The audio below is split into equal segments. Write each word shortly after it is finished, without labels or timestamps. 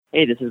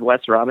Hey, this is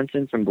Wes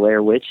Robinson from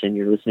Blair Witch, and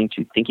you're listening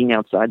to Thinking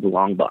Outside the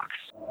Long Box.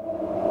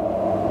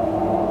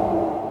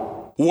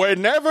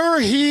 Whenever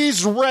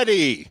he's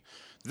ready.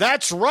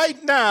 That's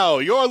right now.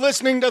 You're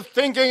listening to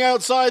Thinking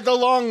Outside the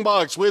Long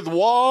Box with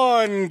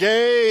Juan,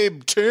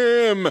 Gabe,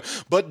 Tim,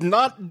 but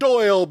not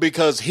Doyle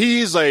because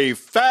he's a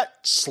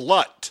fat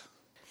slut.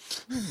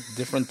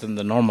 Different than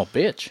the normal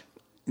bitch.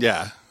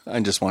 Yeah, I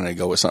just wanted to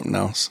go with something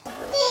else.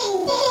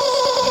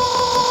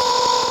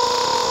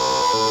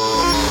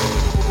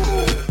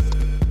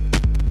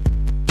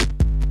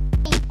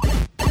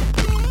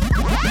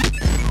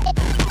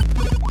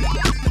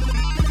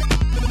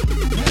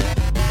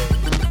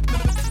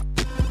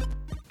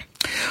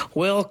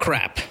 Well,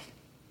 crap.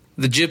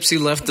 The gypsy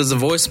left us a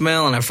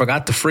voicemail and I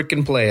forgot to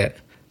freaking play it.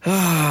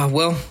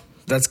 Well,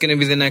 that's going to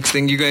be the next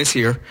thing you guys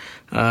hear.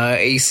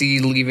 AC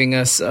leaving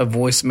us a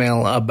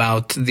voicemail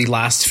about the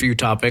last few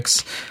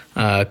topics.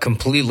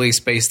 Completely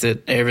spaced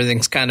it.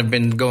 Everything's kind of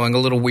been going a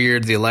little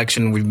weird. The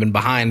election, we've been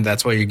behind.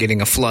 That's why you're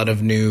getting a flood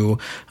of new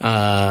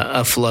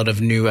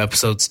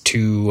episodes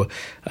to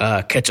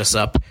catch us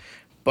up.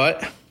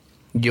 But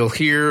you'll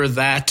hear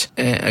that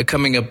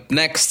coming up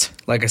next.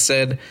 Like I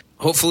said,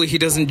 hopefully he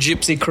doesn't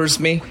gypsy curse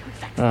me.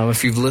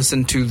 If you've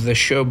listened to the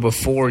show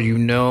before, you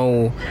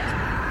know...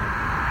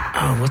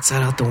 Oh, what's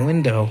that out the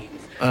window?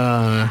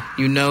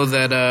 You know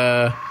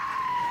that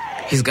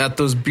he's got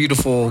those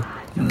beautiful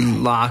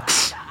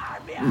locks.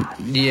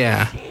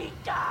 Yeah.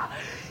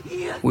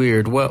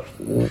 Weird. Well,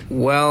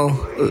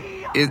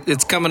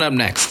 it's coming up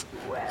next.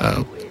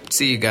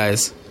 See you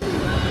guys.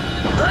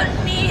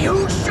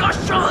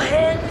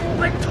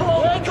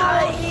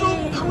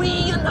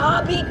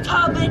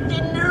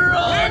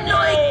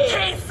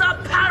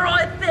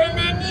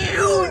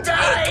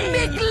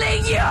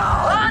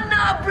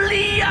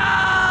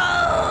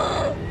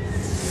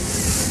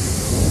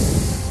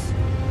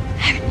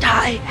 And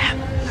I am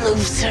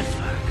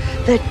Lucifer,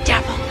 the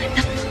devil in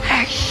the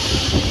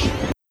flesh.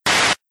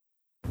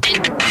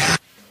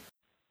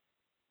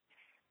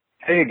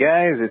 Hey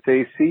guys, it's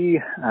AC.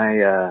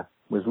 I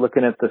was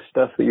looking at the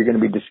stuff that you're going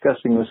to be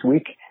discussing this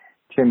week.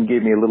 Tim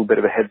gave me a little bit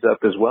of a heads up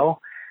as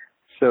well.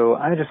 So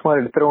I just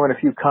wanted to throw in a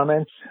few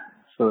comments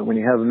so that when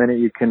you have a minute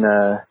you can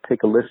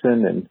take a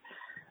listen and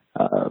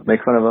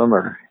make fun of them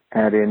or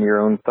add in your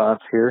own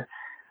thoughts here.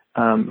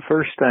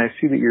 First, I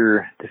see that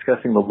you're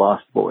discussing The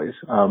Lost Boys.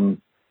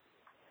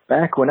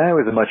 Back when I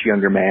was a much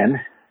younger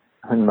man,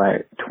 in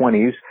my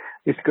 20s,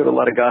 I used to go to a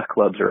lot of goth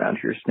clubs around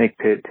here. Snake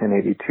Pit,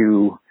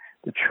 1082,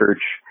 the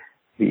Church,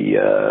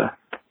 the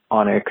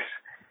Onyx,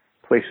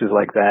 places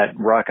like that,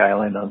 Rock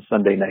Island on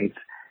Sunday nights.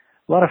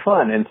 A lot of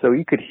fun. And so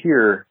you could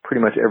hear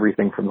pretty much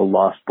everything from the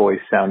Lost Boys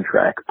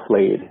soundtrack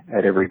played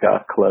at every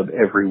goth club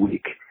every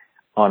week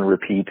on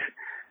repeat,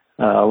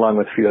 along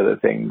with a few other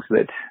things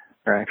that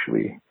are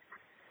actually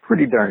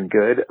pretty darn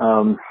good.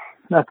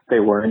 Not that they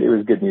weren't. It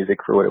was good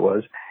music for what it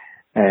was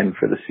and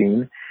for the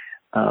scene.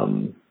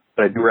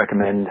 But I do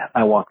recommend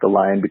I Walk the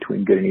Line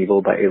Between Good and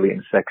Evil by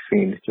Alien Sex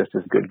Fiend, just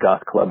as good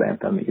goth club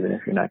anthem, even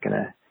if you're not going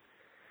to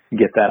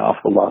get that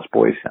off the Lost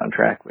Boys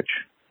soundtrack, which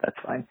that's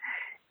fine.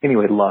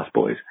 Anyway, The Lost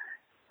Boys.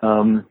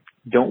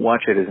 Don't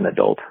watch it as an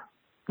adult.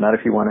 Not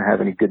if you want to have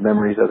any good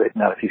memories of it.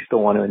 Not if you still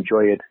want to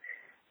enjoy it.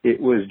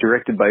 It was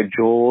directed by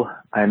Joel.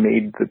 I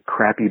made the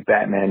crappy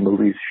Batman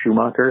movies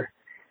Schumacher.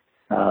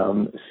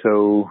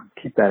 So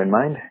keep that in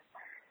mind.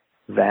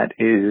 That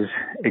is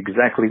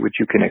exactly what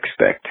you can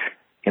expect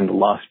in The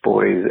Lost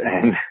Boys.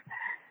 And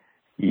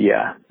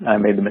yeah, I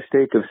made the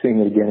mistake of seeing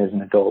it again as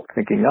an adult,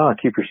 thinking, oh,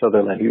 Kiefer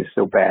Sutherland, he was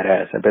so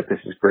badass. I bet this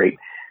is great.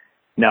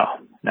 No.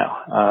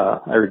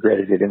 I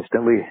regretted it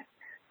instantly.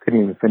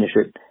 Couldn't even finish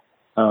it.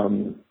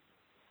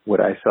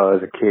 What I saw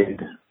as a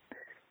kid,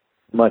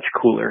 much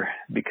cooler,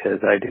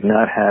 because I did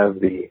not have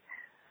the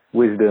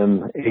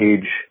wisdom,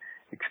 age,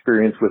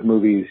 experience with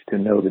movies to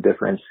know the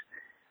difference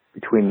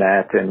between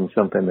that and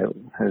something that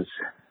is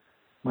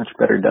much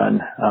better done.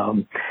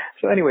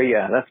 So anyway,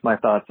 yeah, that's my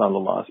thoughts on The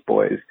Lost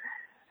Boys.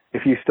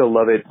 If you still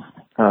love it,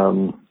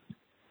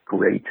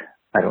 great.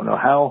 I don't know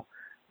how,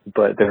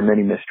 but there are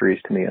many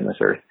mysteries to me on this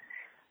earth.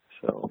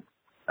 So,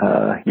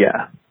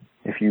 yeah,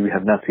 if you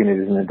have not seen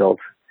it as an adult,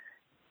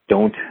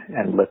 don't,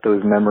 and let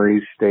those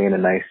memories stay in a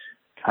nice,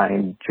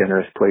 kind,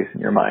 generous place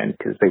in your mind,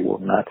 because they will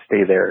not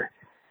stay there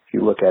if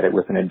you look at it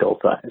with an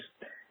adult's eyes.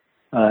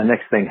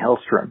 Next thing,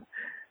 Hellstrom.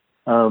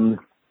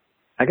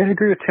 I gotta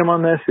agree with Tim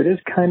on this. It is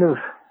kind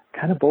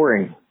of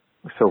boring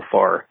so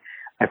far.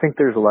 I think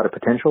there's a lot of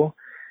potential.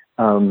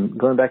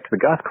 Going back to the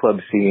goth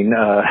club scene,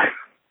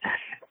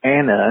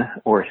 Anna,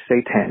 or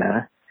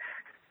Satana,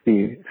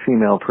 the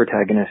female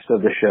protagonist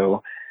of the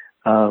show,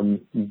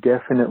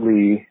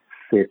 definitely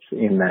fits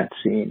in that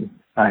scene.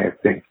 I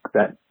think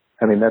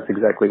that's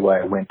exactly why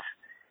I went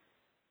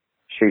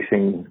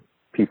chasing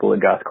people at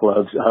goth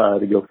clubs,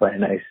 to go find a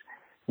nice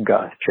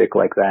goth chick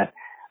like that.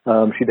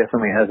 She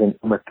definitely has an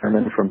Uma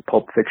Thurman from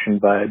Pulp Fiction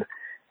vibe,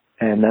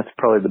 and that's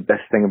probably the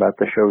best thing about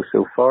the show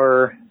so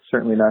far.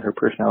 Certainly not her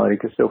personality,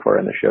 because so far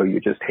in the show you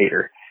just hate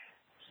her.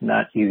 It's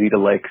not easy to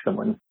like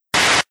someone.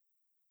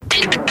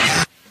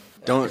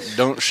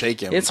 Don't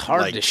shake him. It's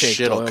hard like, to shake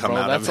shit'll Doyle, come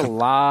bro. out That's of a him.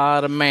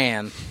 lot of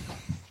man.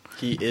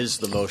 He is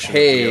the motion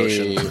Hey, of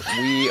the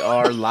ocean. we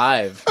are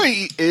live.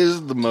 He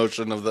is the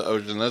motion of the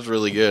ocean. That's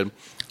really good.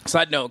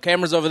 Side note,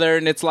 camera's over there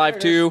and it's live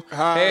too.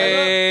 Hi.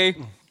 Hey.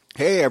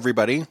 Hey,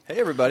 everybody. Hey,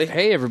 everybody.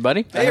 Hey,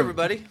 everybody. Hey,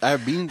 everybody. I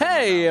have been.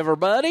 Hey,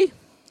 everybody.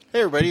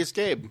 Hey, everybody. It's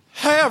Gabe.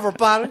 Hey,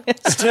 everybody.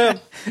 It's Tim.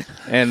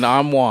 And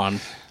I'm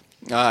Juan.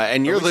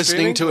 And you're we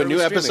listening streaming? to a Where are new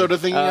we episode streaming?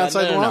 of Thinking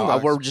Outside the Long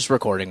Box. We're just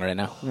recording right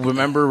now.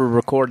 Remember, we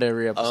record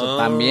every episode.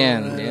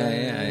 También.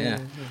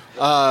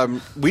 Yeah.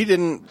 We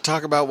didn't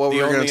talk about what we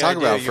were going only to talk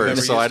idea about you first,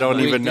 remember so I don't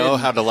We even know didn't.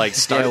 how to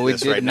start Yeah, we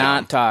this did right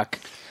not now. talk.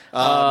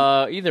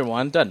 Either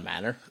one doesn't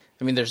matter.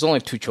 I mean, there's only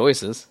two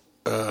choices.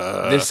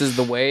 This is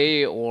the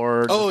way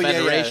or the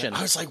Federation. Yeah.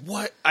 I was like,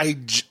 what? I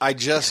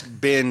just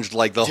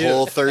binged the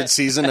whole third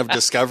season of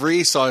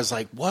Discovery, so I was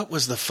like, what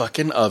was the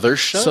fucking other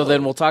show? So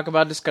then we'll talk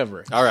about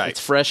Discovery. All right.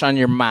 It's fresh on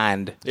your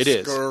mind. It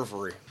is.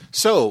 Discovery.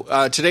 So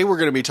today we're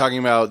going to be talking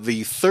about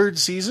the third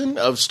season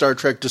of Star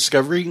Trek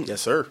Discovery.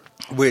 Yes, sir.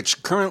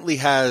 Which currently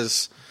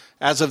has,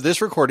 as of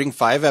this recording,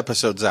 5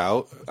 episodes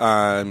out.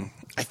 I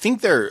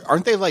think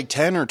aren't they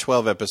 10 or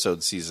 12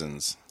 episode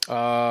seasons?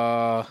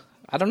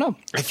 I don't know.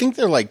 I think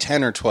they're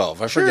 10 or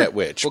 12. I forget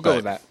which. We'll go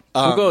with that.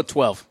 We'll go with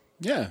 12.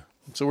 Yeah.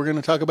 So we're going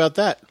to talk about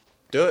that.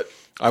 Do it.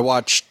 I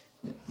watched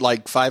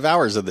 5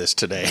 hours of this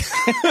today.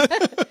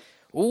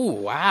 Ooh,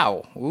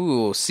 wow.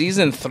 Ooh,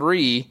 season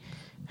 3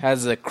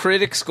 has a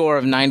critic score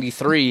of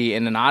 93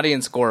 and an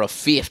audience score of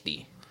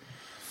 50.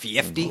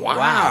 50?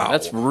 Wow.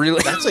 That's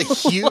That's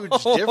a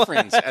huge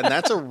difference, and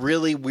that's a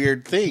really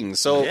weird thing.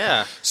 So,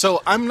 Yeah.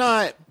 So I'm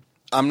not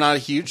a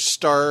huge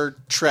Star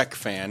Trek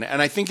fan,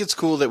 and I think it's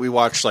cool that we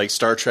watch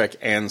Star Trek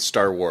and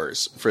Star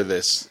Wars for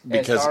this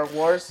because Star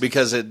Wars?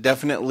 because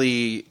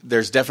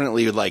there's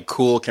definitely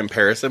cool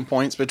comparison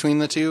points between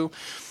the two.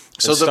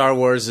 So Star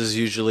Wars is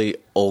usually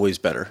always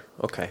better.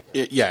 Okay.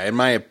 in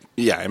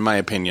my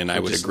opinion, I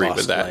would Just agree lost,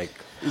 with that.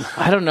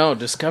 I don't know.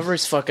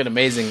 Discovery's fucking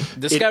amazing.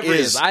 Discovery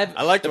is. is. I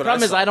liked the what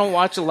problem I is saw. I don't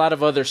watch a lot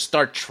of other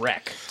Star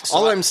Trek.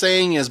 All I'm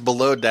saying is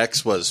Below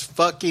Decks was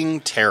fucking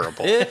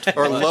terrible,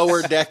 or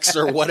Lower Decks,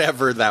 or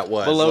whatever that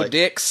was. Below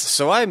Dicks.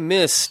 So I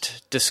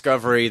missed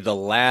Discovery the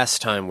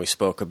last time we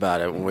spoke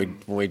about it when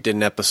we did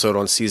an episode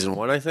on season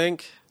 1, I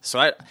think.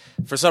 So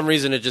for some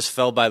reason, it just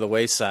fell by the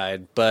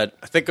wayside. But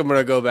I think I'm going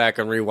to go back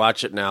and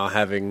rewatch it now,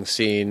 having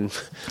seen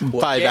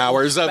 5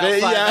 hours of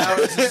it.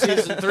 hours of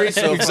season 3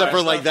 so Except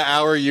far. for the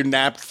hour you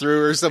napped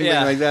through or something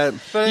Yeah. like that.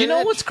 You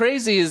know what's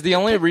crazy is the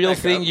only real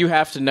thing you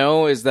have to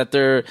know is that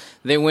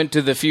they went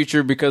to the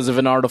future because of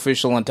an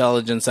artificial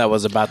intelligence that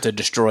was about to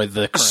destroy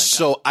the current.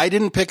 So I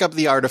didn't pick up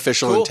the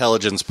artificial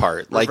intelligence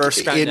part.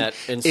 Reverse Skynet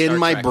in Star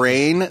my Trek.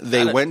 brain,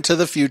 they went to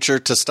the future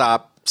to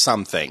stop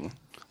something.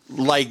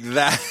 Like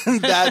that.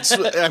 That's.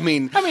 I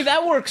mean,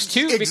 that works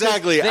too. because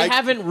Exactly. They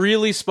haven't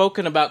really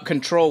spoken about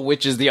Control,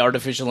 which is the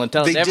artificial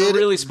intelligence. They haven't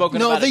really spoken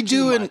no, about they it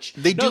do too in much.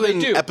 they do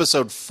in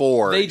episode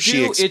 4. They do.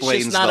 She explains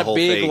it's just not the a whole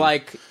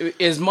big thing.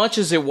 as much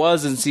as it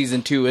was in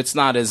season 2. It's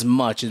not as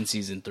much in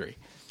season 3.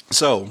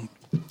 So,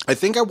 I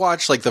think I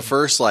watched the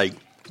first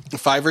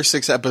 5 or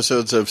 6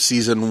 episodes of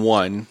season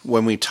 1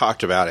 when we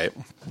talked about it.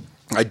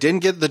 I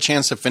didn't get the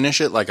chance to finish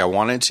it like I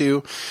wanted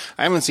to.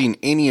 I haven't seen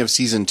any of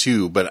season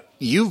 2, but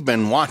you've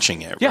been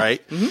watching it,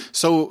 right? Mm-hmm.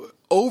 So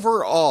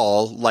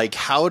overall,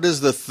 how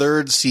does the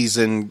third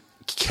season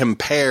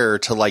compare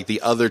to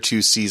the other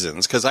 2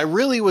 seasons? Because I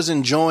really was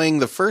enjoying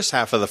the first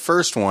half of the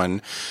first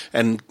one,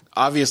 and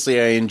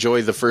obviously I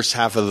enjoy the first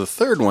half of the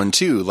third one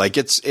too.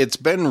 It's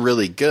been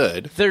really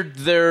good.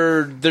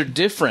 They're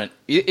different.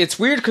 It's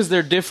weird because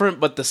they're different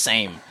but the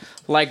same.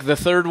 The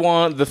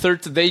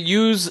third they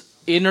use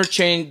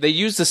interchange. They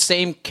use the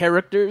same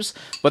characters,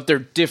 but they're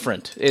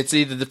different. It's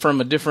either from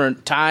a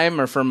different time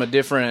or from a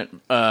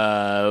different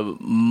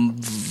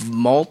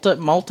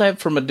multi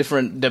from a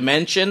different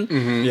dimension.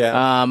 Mm-hmm.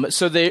 Yeah.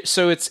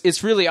 So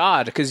it's really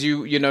odd because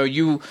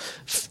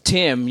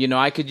Tim.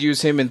 I could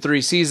use him in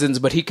 3 seasons,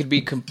 but he could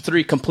be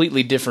 3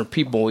 completely different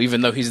people,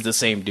 even though he's the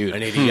same dude. I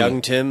need a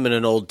young Tim and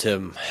an old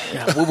Tim.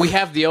 Yeah, well, we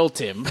have the old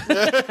Tim.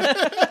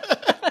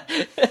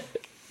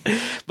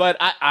 But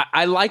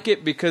I like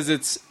it because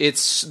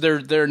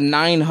they're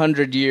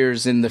 900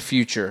 years in the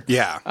future.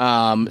 Yeah,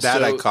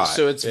 that I caught.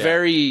 So it's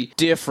very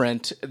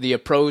different, the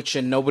approach,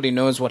 and nobody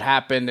knows what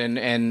happened.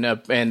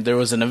 And there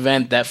was an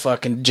event that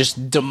fucking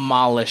just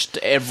demolished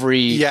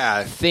every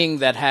thing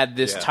that had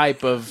this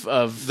type of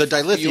the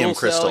dilithium fuel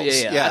crystals.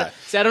 Cell. Yeah.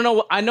 I don't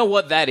know. I know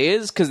what that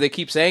is because they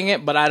keep saying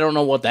it, but I don't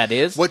know what that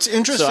is. What's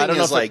interesting so I don't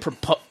know is if it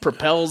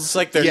propels. It's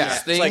like their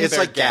thing. It's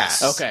like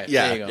gas. Okay,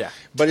 yeah, there you go. Yeah.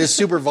 But it's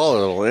super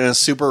volatile and it's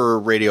super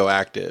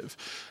radioactive.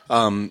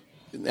 And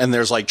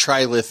there's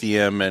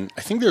trilithium, and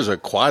I think there's a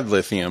quad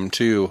lithium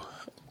too.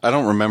 I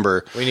don't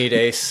remember. We need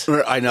Ace.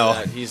 I know.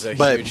 He's a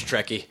But- huge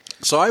Trekkie.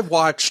 So I've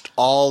watched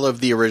all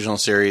of the original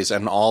series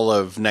and all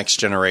of Next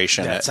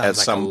Generation. That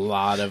sounds like a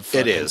lot of It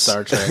fucking is.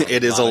 Star Trek.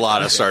 It is a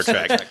lot of Star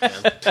Trek.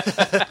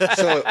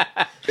 So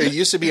it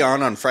used to be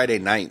on Friday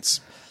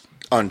nights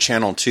on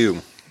Channel 2.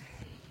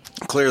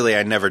 clearly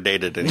I never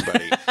dated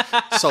anybody.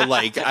 So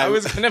like I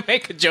was gonna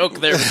make a joke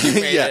there, but you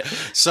made it.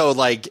 So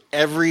like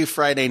every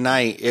Friday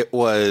night it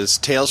was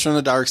Tales from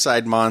the Dark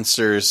Side,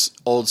 Monsters,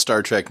 old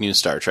Star Trek, new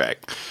Star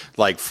Trek,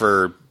 like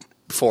for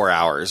 4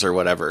 hours or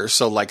whatever.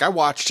 So like I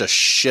watched a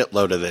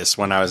shitload of this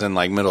when I was in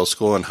like middle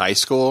school and high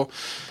school.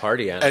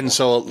 Party animal. And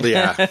so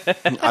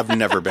I've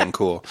never been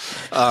cool.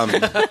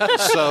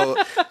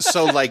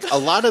 So like a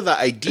lot of the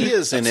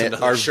ideas in it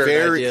are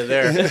very idea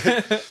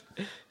there.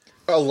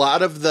 a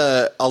lot of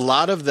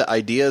the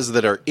ideas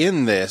that are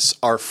in this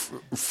are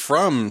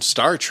from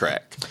Star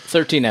Trek.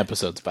 13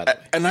 episodes, by the way.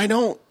 And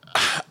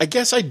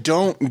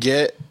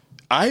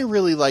I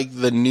really like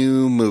the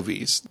new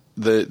movies,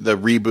 the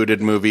rebooted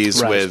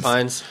movies with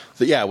Pines.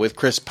 with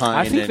Chris Pine.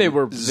 I think and they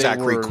were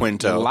Zachary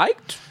Quinto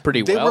liked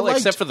pretty They well, were liked.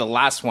 except for the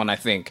last one, I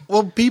think.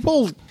 Well,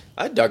 people,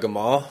 I dug them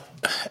all.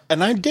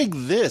 and I dig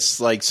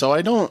this. Like, so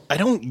I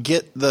don't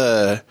get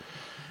the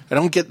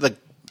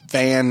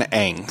fan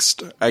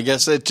angst. I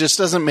guess it just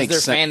doesn't make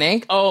Is there sense. fan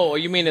angst? Oh,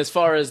 you mean as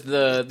far as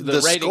the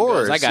rating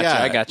scores, goes? I got you.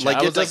 yeah. I got you. Like,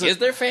 I it was like, doesn't- is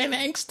there fan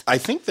angst? I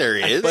think there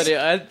is. But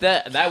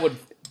that would.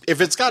 if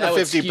it's got that a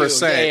would skew.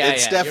 50%,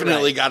 it's you're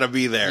definitely right. got to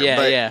be there. Yeah,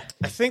 but yeah.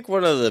 I think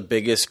one of the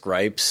biggest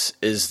gripes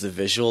is the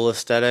visual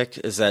aesthetic,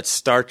 is that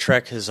Star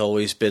Trek has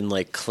always been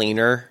like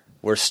cleaner,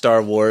 where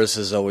Star Wars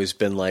has always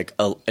been like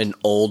an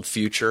old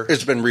future.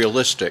 It's been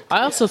realistic.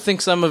 I also think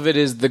some of it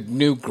is the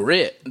new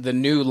grit, the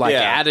new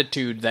Yeah.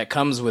 attitude that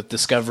comes with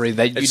Discovery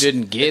that you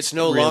didn't get. It's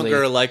no really.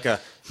 longer like a,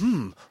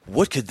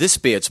 what could this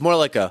be? It's more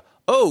like a,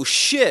 oh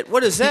shit,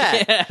 what is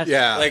that?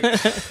 Yeah. Like,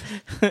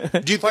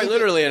 Do you quite think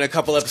literally in a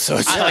couple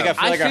episodes. I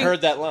feel like I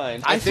heard that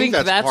line. I think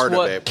that's that's part of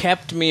what it.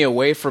 kept me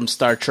away from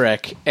Star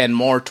Trek and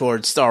more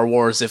towards Star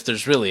Wars, if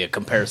there's really a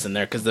comparison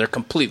there, because they're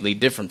completely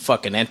different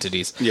fucking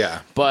entities.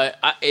 Yeah. But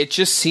it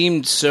just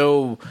seemed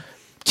so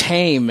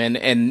tame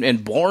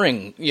and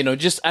boring,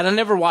 just, and I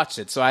never watched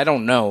it, so I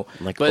don't know.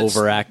 Like But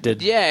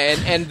overacted. Yeah,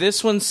 and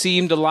this one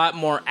seemed a lot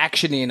more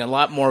actiony and a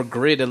lot more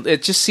grit.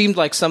 It just seemed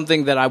like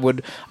something that I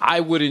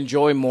would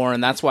enjoy more,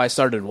 and that's why I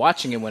started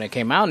watching it when it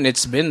came out, and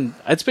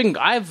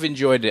I've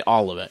enjoyed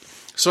all of it.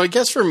 So I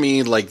guess for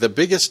me, like the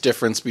biggest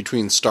difference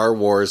between Star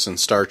Wars and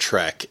Star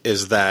Trek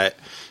is that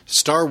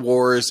Star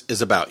Wars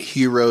is about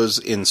heroes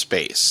in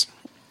space.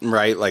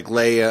 Right, like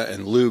Leia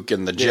and Luke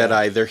and the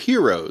Jedi, they're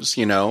heroes,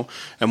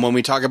 And when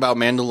we talk about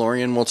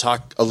Mandalorian, we'll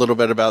talk a little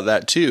bit about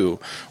that too.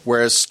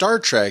 Whereas Star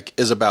Trek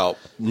is about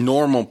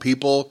normal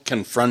people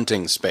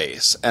confronting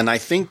space, and I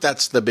think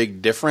that's the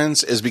big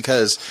difference. Is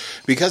because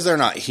they're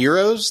not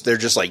heroes, they're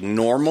just like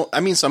normal. I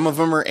mean, some of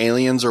them are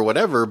aliens or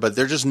whatever, but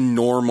they're just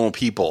normal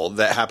people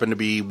that happen to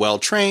be well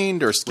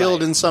trained or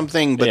skilled in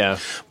something.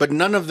 But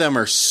none of them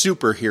are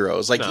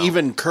superheroes. Like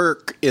even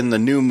Kirk in the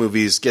new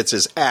movies gets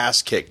his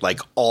ass kicked like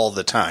all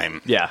the time.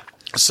 Yeah.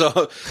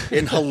 So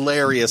in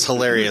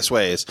hilarious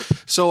ways.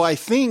 So I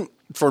think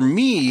for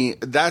me,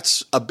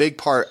 that's a big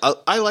part.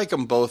 I like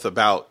them both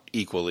about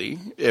equally,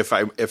 if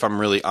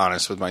I'm really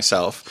honest with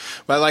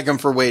myself. But I like them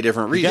for way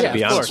different reasons. gotta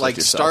be honest with like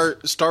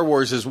yourself. Star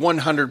Wars is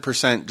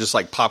 100% just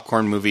like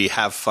popcorn movie,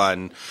 have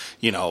fun,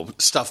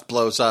 stuff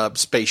blows up,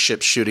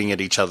 spaceships shooting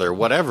at each other,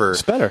 whatever.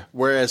 It's better.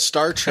 Whereas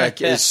Star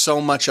Trek is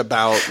so much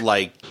about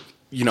like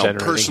Generating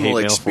personal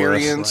hate mail for us.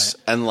 experience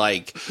and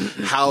like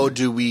how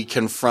do we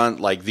confront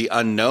like the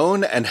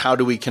unknown and how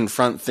do we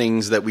confront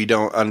things that we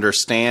don't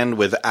understand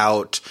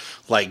without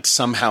like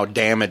somehow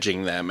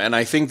damaging them. And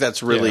I think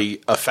that's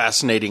really a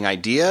fascinating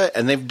idea,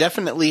 and they've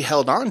definitely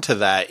held on to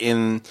that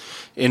in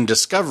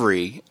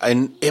Discovery.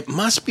 And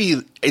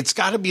it's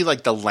got to be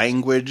like the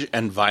language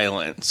and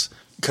violence,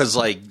 because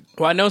like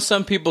Well, I know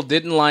some people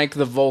didn't like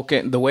the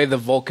way the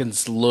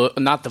Vulcans look,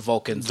 not the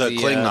Vulcans, The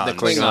Klingons. the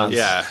Klingons,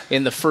 Yeah.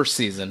 in the first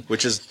season,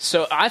 which is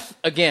so. I'm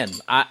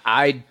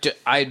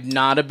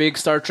not a big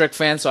Star Trek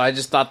fan, so I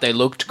just thought they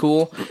looked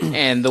cool,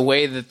 and the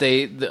way that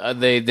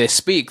they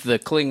speak the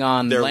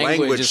Klingon their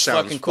language is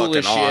sounds fucking cool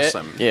as shit.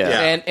 awesome.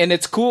 Yeah. And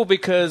it's cool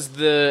because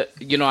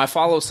I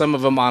follow some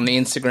of them on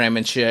Instagram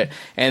and shit,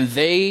 and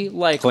they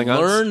like Klingons?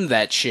 learn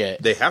that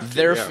shit. They have to,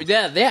 They're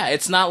yeah.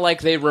 It's not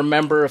like they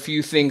remember a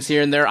few things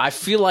here and there. I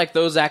feel like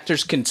those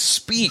actors can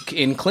speak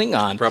in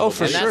Klingon. Probably. Oh,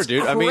 for And sure, that's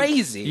dude.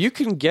 Crazy. I mean, you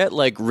can get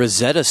like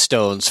Rosetta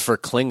Stones for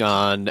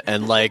Klingon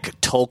and like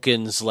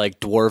Tolkien's like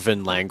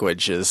Dwarven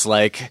languages.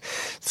 Like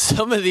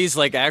some of these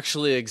like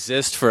actually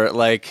exist for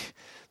like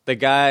the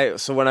guy.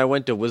 So when I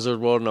went to Wizard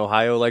World in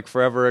Ohio like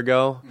forever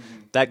ago,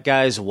 that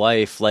guy's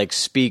wife like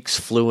speaks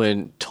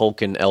fluent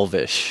Tolkien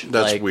Elvish.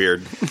 That's Like,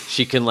 weird.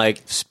 She can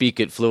like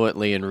speak it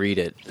fluently and read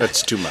it.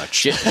 That's too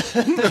much.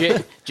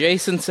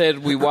 Jason said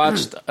we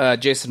watched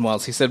Jason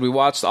Wells. He said we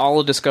watched all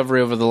of Discovery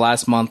over the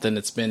last month, and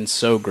it's been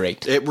so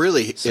great. It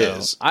really So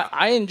is.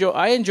 I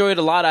enjoy it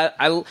a lot.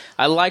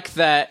 I like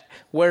that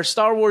Where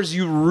Star Wars,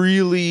 you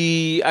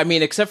really, I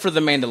mean, except for The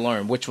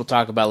Mandalorian, which we'll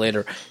talk about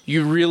later,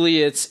 you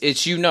really, it's the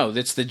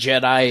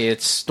Jedi,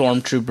 it's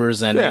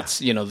Stormtroopers, and it's,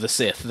 the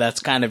Sith.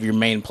 That's kind of your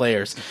main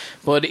players.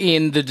 But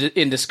in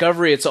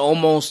Discovery, it's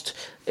almost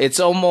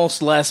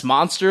less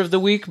Monster of the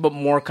Week, but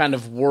more kind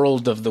of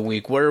World of the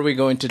Week. Where are we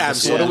going to?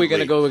 What are we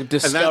going to go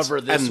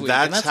discover this week? And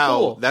that's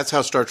cool. That's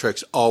how Star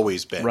Trek's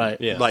always been. Right.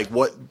 Yeah. Like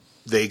what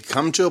they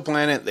come to a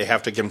planet, they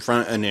have to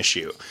confront an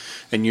issue,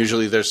 and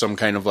usually there's some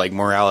kind of like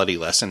morality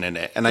lesson in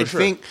it. And I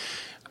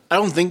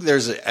don't think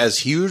there's as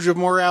huge of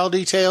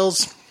morality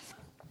tales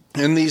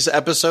in these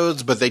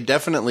episodes, but they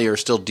definitely are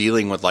still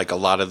dealing with like a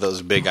lot of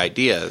those big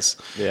ideas.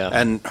 Yeah.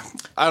 And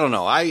I don't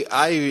know,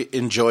 I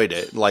enjoyed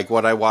it. Like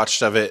what I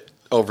watched of it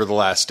over the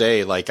last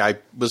day, like I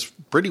was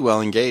pretty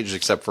well engaged,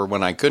 except for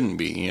when I couldn't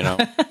be,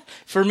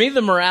 For me,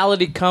 the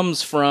morality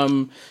comes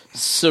from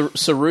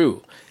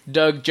Saru,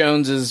 Doug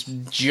Jones's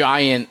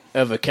giant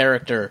of a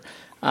character,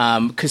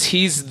 because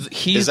he's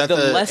that the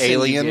lesson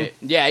alien?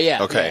 Yeah.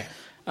 Okay.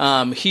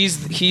 Yeah.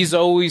 He's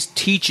always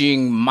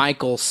teaching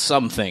Michael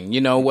something,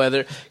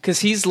 whether because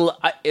he's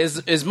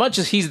as much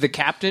as he's the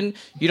captain,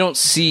 you don't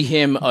see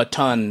him a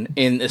ton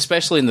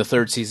especially in the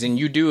third season.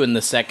 You do in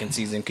the second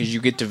season because you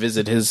get to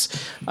visit his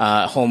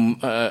home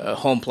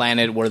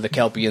planet where the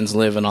Kelpians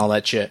live and all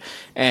that shit.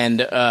 And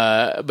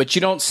but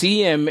you don't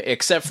see him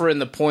except for in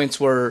the points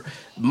where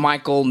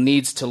Michael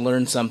needs to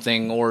learn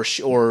something, or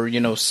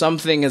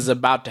something is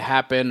about to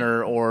happen,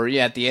 or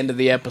at the end of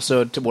the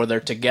episode where they're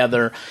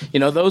together.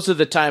 Those are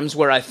the times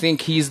where I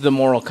think he's the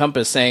moral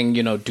compass, saying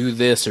do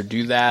this or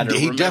do that. Or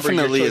he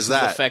definitely is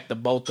that. Affect the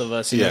both of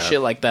us,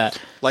 shit like that.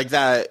 Like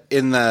that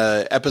in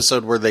the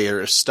episode where they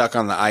are stuck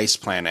on the ice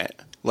planet.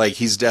 Like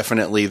he's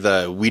definitely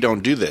we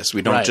don't do this.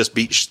 We don't just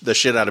beat the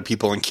shit out of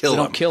people and kill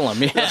them. Don't kill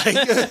them.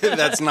 Yeah,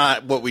 that's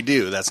not what we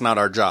do. That's not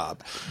our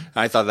job.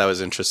 I thought that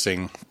was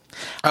interesting.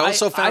 I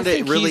also found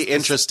it really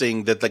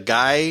interesting that the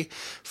guy,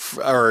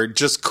 or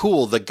just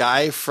cool, the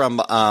guy from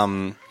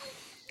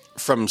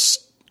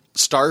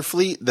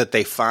Starfleet that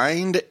they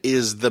find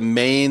is the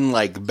main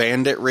like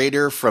bandit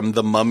raider from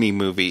the Mummy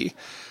movie,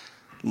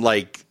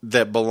 like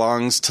that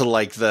belongs to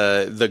like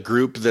the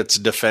group that's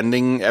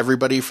defending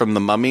everybody from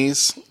the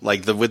mummies,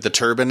 like with the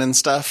turban and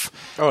stuff.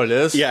 Oh, it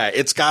is. Yeah,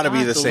 it's got to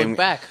be the same. Look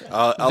back.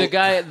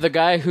 The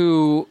guy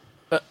who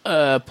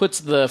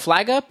puts the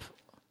flag up.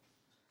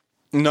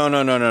 No.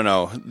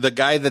 The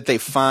guy that they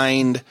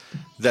find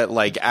that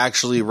like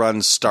actually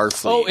runs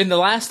Starfleet. Oh, in the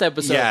last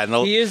episode. Yeah,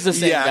 he is the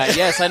same guy.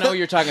 Yes, I know what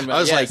you're talking about. I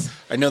was like,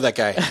 I know that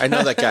guy. I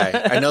know that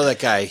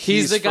guy.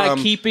 He's the guy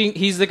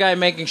he's the guy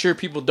making sure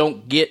people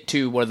don't get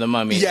to where the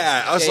mummy is.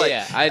 Yeah, I was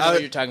I know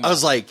what you're talking about. I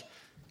was like,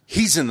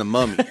 he's in the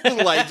Mummy.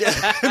 Like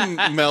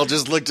Mel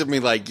just looked at me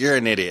like, you're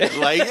an idiot.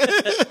 Like,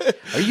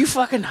 are you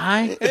fucking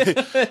high?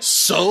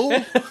 So?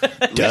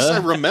 At least I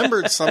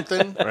remembered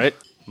something. Right?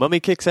 Mummy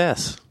kicks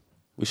ass.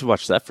 We should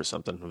watch that for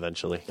something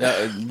eventually.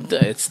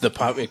 It's the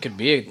pop. It could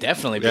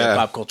definitely be a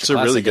pop culture. It's a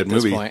really good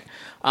movie. Point.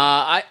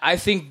 I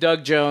think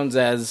Doug Jones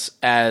as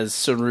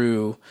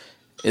Saru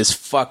is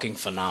fucking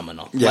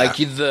phenomenal. Yeah. Like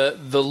the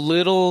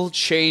little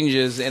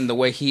changes in the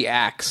way he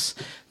acts,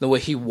 the way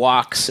he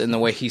walks, and the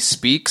way he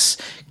speaks,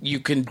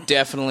 you can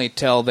definitely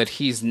tell that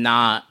he's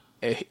not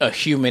a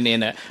human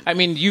in a. I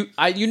mean, he's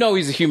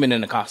a human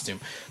in a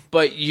costume,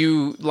 but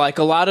like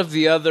a lot of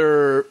the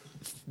other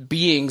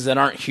beings that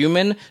aren't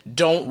human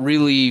don't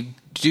really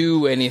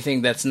do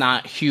anything that's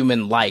not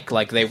human-like.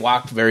 Like they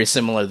walk very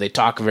similar, they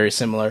talk very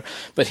similar,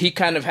 but he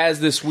kind of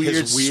has this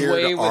weird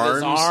sway with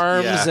his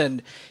arms,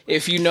 and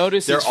if you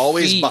notice, they're his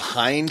always feet,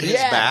 behind his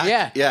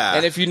back. Yeah.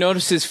 And if you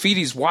notice his feet,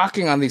 he's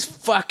walking on these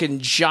fucking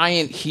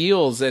giant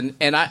heels, and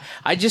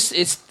I just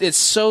it's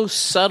so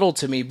subtle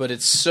to me, but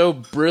it's so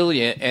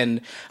brilliant.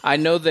 And I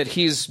know that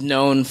he's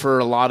known for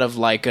a lot of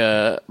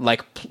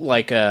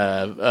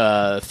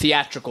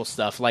theatrical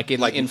stuff, like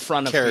in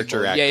front of character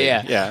people.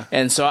 acting. Yeah.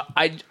 And so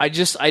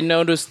I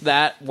noticed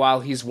that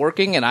while he's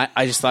working, and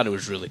I just thought it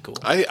was really cool.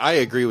 I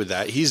agree with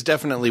that. He's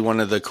definitely one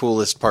of the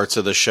coolest parts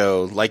of the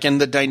show. Like in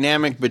the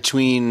dynamic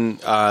between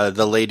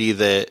the lady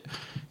that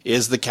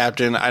is the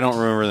captain, I don't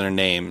remember their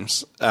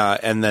names,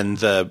 and then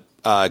the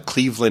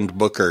Cleveland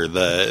Booker,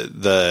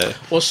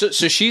 so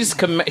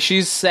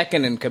she's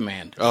second in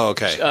command. Oh,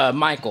 okay.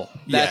 Michael.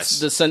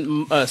 That's the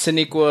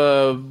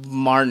Sonequa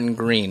Martin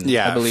Green.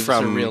 Yeah, I believe is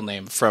her real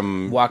name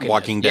from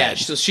Walking Dead.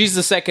 Yeah, so she's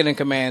the second in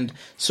command.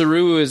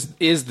 Saru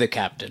is the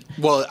captain.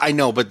 Well, I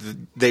know, but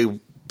they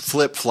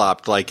flip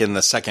flopped like in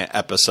the second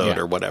episode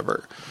or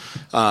whatever.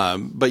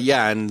 But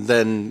yeah, and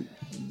then.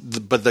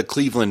 But the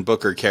Cleveland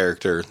Booker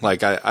character,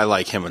 like I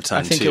like him a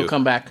ton too. I think he'll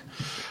come back.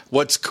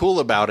 What's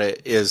cool about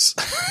it is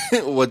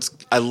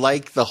I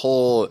like the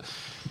whole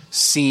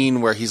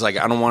scene where he's like,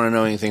 I don't want to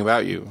know anything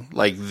about you.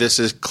 Like, this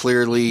is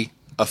clearly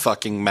a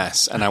fucking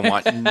mess, and I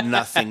want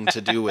nothing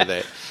to do with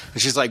it.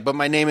 And she's like, but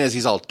my name is.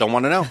 He's all, don't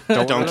want to know.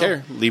 Don't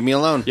care. Leave me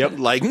alone. Yep.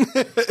 Like,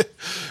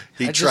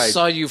 He I tried. just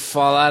saw you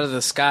fall out of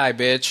the sky,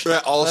 bitch.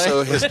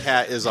 Also, his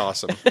cat is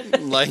awesome.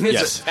 Like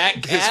His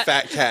fat cat? His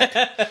fat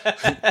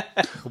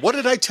cat. What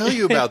did I tell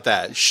you about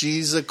that?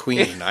 She's a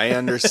queen. I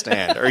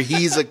understand. Or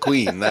he's a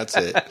queen. That's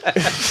it.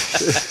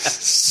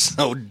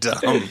 So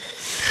dumb.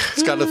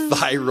 He's got a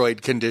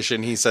thyroid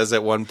condition, he says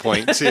at one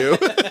point, too.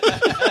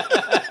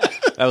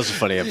 That was a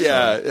funny episode.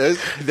 Yeah.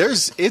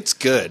 It's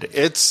good.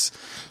 It's...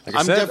 Like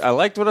I said, I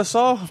liked what I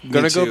saw.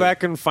 Going to go too.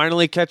 back and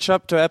finally catch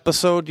up to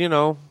episode,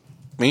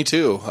 Me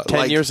too.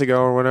 10 years ago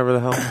or whatever the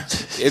hell.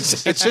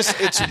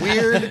 It's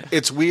weird.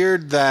 It's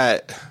weird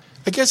that...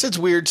 I guess it's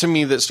weird to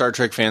me that Star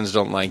Trek fans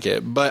don't like it,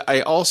 but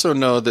I also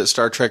know that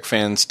Star Trek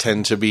fans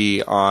tend to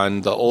be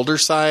on the older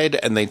side,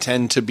 and they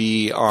tend to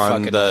be on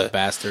Fucking the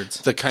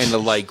bastards. the kind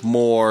of like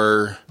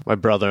more My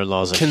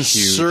brother-in-law's a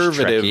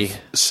conservative huge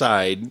Trekkie.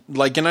 side.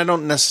 Like, and I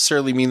don't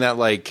necessarily mean that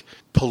like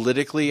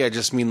politically. I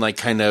just mean like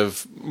kind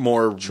of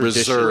more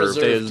reserved.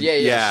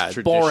 Yeah.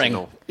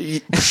 Boring.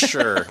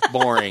 Sure,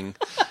 boring.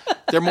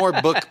 They're more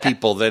book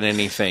people than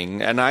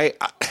anything, and I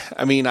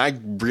mean, I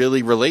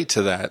really relate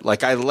to that.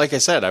 Like I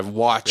said, I've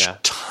watched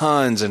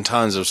tons and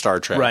tons of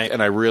Star Trek, Right.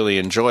 and I really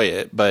enjoy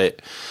it.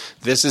 But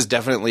this is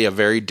definitely a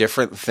very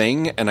different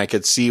thing, and I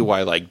could see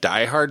why like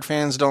diehard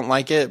fans don't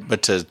like it.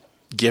 But to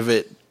give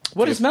it,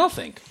 What does Mel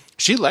think?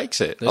 she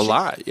likes it a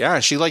lot. Yeah,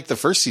 she liked the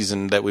first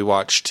season that we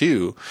watched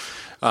too.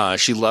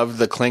 She loved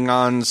the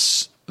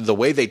Klingons. The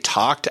way they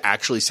talked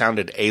actually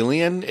sounded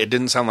alien. It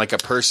didn't sound like a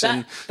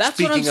person That's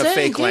what I'm speaking a saying.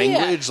 fake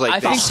language.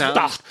 Like they sound.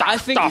 I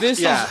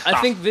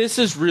think this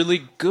is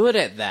really good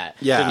at that.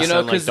 Yeah. you know,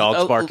 Sound like because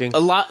dogs barking? a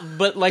lot,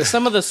 but like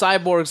some of the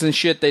cyborgs and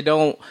shit, they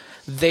don't.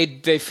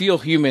 They feel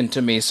human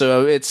to me,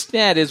 so it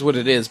is what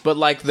it is. But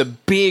like the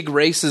big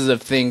races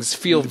of things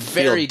feel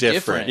very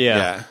different.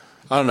 Yeah.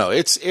 I don't know.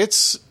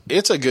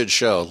 It's a good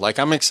show. Like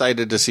I'm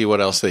excited to see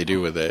what else they do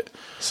with it.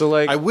 So,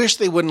 like, I wish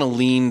they wouldn't have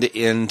leaned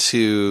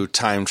into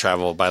time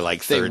travel by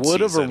like They third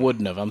would have or season.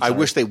 wouldn't have. I'm I sorry.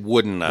 wish they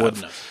wouldn't have.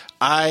 Wouldn't have.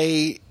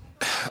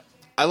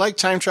 I like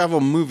time travel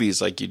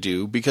movies like you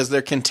do because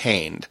they're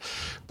contained.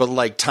 But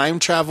like time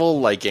travel,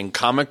 like in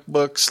comic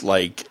books,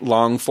 like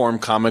long form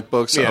comic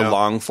books or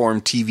long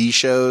form TV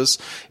shows,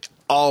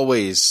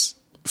 always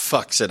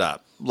fucks it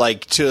up.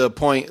 Like to a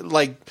point,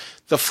 like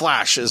The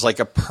Flash is like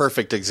a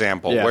perfect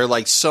example where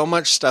like so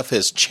much stuff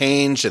has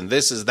changed and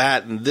this is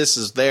that and this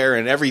is there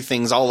and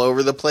everything's all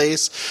over the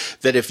place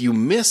that if you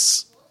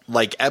miss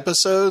like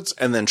episodes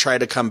and then try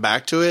to come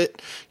back to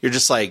it, you're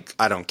just like,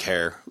 I don't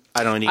care.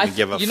 I don't even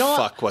give a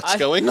fuck what's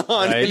going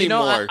on anymore. You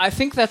know, I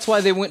think that's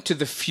why they went to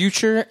the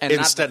future and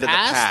Instead not of the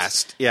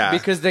past. Yeah.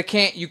 because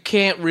you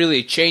can't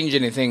really change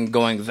anything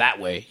going that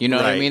way. You know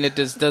what I Right. mean? It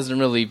just doesn't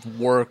really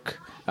work.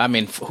 I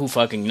mean, who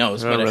fucking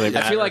knows? But really I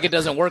feel matter. like it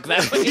doesn't work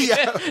that way.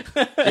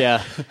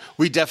 yeah.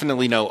 We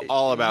definitely know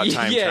all about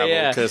time Yeah, travel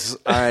yeah. because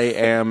I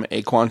am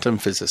a quantum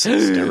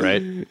physicist,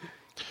 right?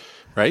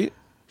 Right?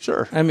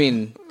 Sure. I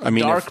mean,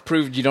 Dark if-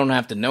 proved you don't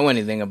have to know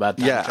anything about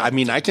time Yeah, travel I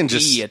mean, I can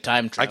just be a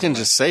time I traveler. can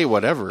just say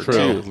whatever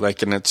too,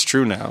 like, and it's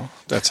true now.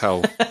 That's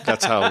how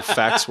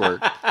facts work.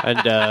 And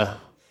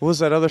what was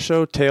that other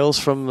show? Tales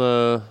from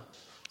the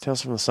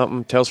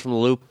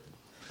Loop.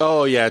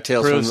 Oh yeah,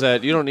 Tales Proves from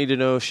that you don't need to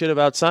know shit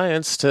about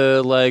science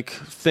to like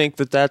think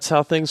that that's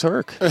how things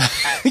work.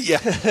 yeah,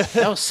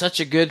 That was such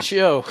a good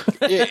show.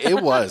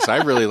 it was. I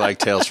really like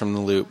Tales from the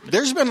Loop.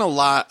 There's been a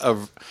lot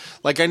of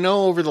like I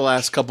know over the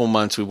last couple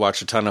months we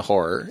watched a ton of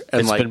horror,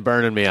 and It's like been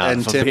burning me out,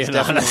 and if I'm Tim's being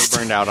definitely honest.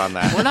 burned out on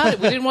that.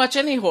 We didn't watch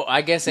any horror.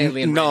 I guess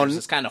Alien No, Raiders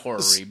is kind of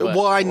horror-y, but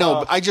well, I know,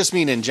 but I just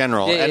mean in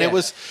general, Yeah, and yeah. it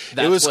was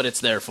what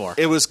it's there for.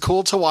 It was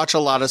cool to watch a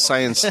lot of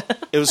science.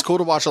 It was cool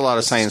to watch a lot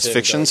of science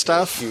fiction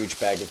stuff. Huge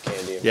bag of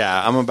candy.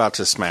 Yeah, I'm about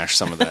to smash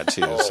some of that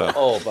too.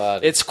 So,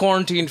 But It's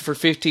quarantined for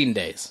 15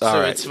 days, so all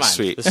right, it's fine.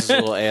 sweet. this is a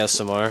little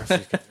ASMR.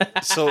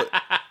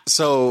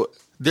 So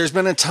there's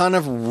been a ton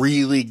of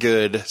really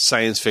good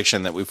science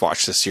fiction that we've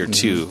watched this year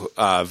too.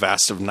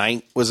 Vast of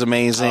Night was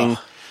amazing.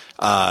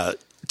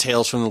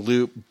 Tales from the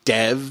Loop,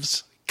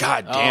 Devs.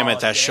 God damn it,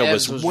 that show Devs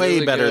was was way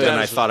really better good. than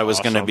I Devs thought it was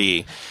was going to awesome.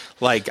 be.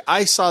 Like,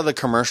 I saw the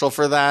commercial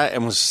for that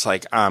and was just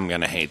like, I'm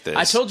going to hate this.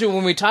 I told you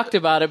when we talked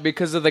about it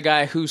because of the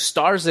guy who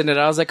stars in it.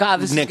 I was like,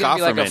 this Nick is going to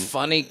be like a Offerman.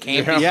 funny,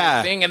 campy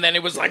Yeah. thing. And then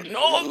it was like,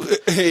 no,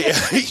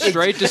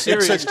 Straight to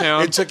Serious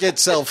Town. It took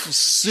itself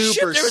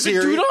super shit, there was a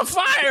serious. dude on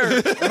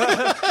fire.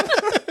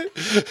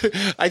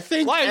 I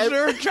think Why is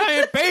there a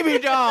giant baby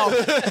doll?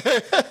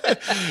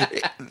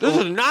 This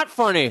is not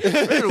funny.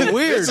 This is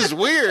weird. This is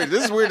weird.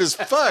 This is weird as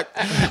fuck.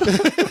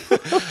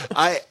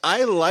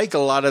 I like a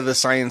lot of the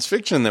science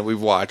fiction that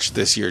we've watched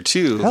this year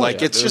too.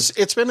 Like yeah,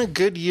 it's been a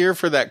good year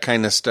for that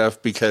kind of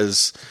stuff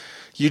because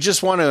you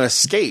just want to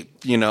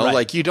escape, you know? Right.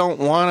 Like you don't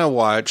want to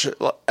watch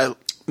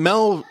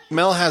Mel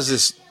has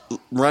this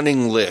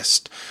running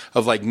list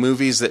of like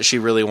movies that she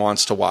really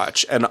wants to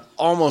watch, and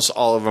almost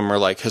all of them are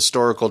like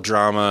historical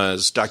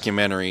dramas,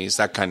 documentaries,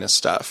 that kind of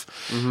stuff.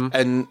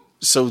 And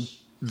so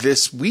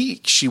this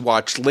week she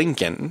watched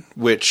Lincoln,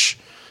 which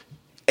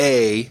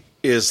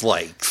is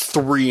like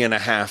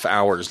 3.5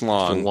 hours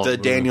long. long The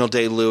movie. Daniel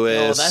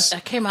Day-Lewis.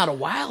 that came out a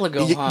while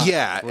ago, Y- huh?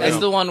 yeah. That's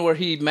the one where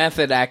he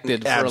method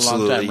acted for a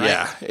long time, right?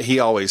 Yeah, he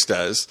always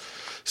does.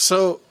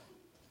 So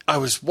I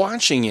was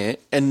watching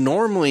it, and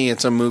normally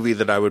it's a movie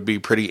that I would be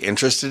pretty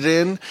interested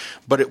in,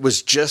 but it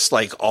was just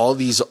like all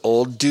these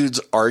old dudes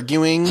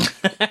arguing,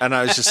 and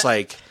I was just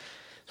like,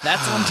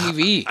 That's on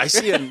TV. I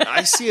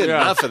see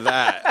enough of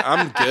that.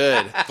 I'm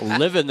good.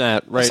 Living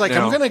that right It's like,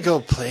 now. I'm going to go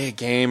play a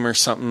game or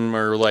something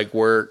or like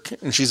work.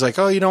 And she's like,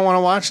 oh, you don't want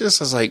to watch this?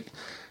 I was like,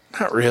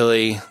 not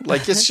really.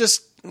 Like, it's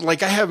just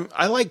like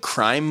I like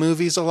crime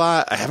movies a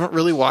lot. I haven't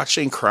really watched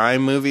any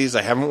crime movies.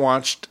 I haven't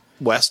watched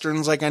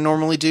Westerns like I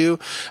normally do.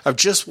 I've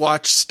just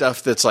watched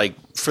stuff that's like,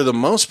 for the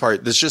most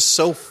part, that's just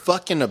so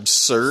fucking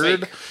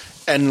absurd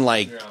and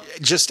like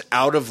just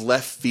out of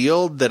left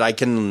field that I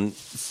can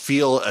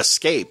feel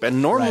escape.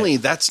 And normally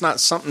that's not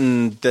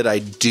something that I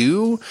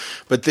do,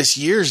 but this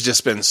year's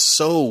just been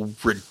so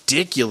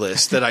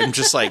ridiculous that I'm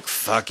just like,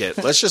 fuck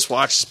it. Let's just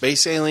watch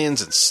space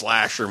aliens and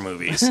slasher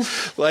movies.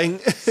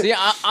 Like, See,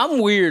 I'm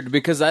weird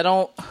because I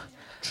don't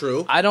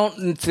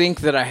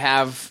think that I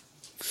have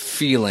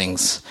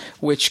feelings,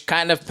 which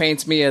kind of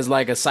paints me as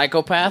like a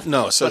psychopath.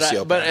 No,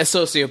 sociopath. But a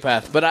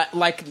sociopath. But I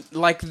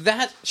like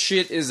that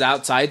shit is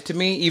outside to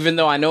me, even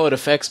though I know it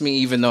affects me,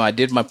 even though I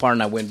did my part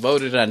and I went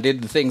voted and I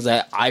did the things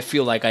that I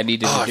feel like I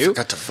needed to I do.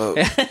 forgot to vote.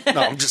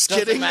 No, I'm just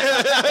kidding.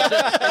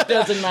 It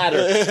doesn't matter.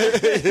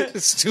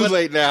 It's too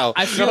late now.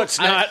 I feel it's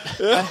not.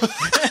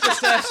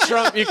 Just ask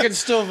Trump. You can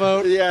still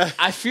vote. Yeah.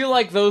 I feel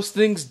like those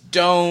things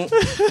don't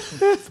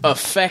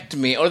affect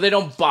me, or they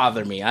don't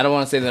bother me. I don't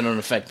want to say they don't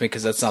affect me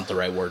because that's not the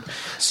right word.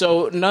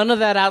 So none of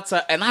that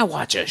outside, and I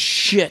watch a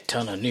shit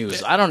ton of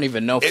news. I don't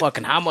even know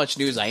fucking how much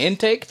news I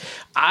intake.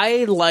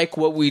 I like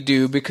what we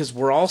do because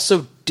we're all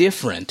so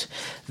different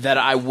that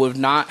I would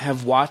not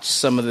have watched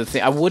some of the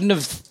things. I wouldn't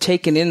have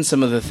taken in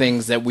some of the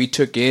things that we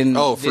took in.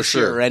 Oh, for this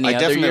year sure. or any I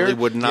other definitely year,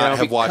 would not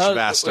have watched because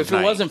Vast of if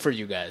Night. it wasn't for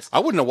you guys. I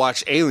wouldn't have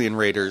watched Alien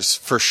Raiders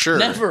for sure.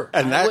 Never.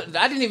 And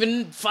I didn't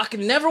even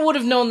fucking never would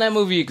have known that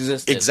movie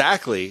existed.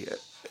 exactly.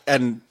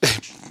 And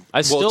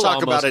I still we'll talk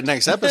almost, about it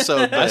next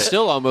episode. I But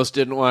still almost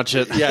didn't watch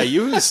it. yeah,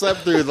 you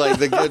slept through like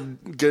the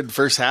good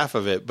first half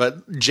of it.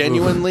 But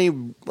genuinely,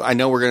 I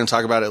know we're going to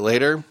talk about it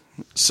later.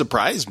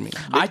 Surprised me.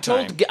 I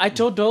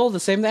told Dole the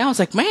same thing. I was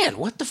like, man,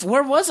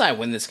 where was I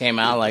when this came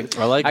out? Like,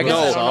 I guess I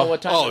don't Saw. know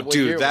what time. Oh, what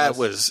year dude, it that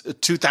was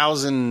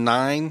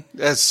 2009.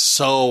 That's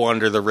so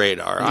under the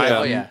radar.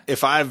 Oh, yeah.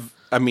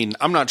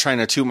 I'm not trying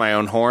to toot my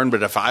own horn,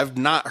 but if I've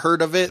not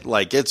heard of it,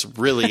 like, it's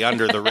really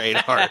under the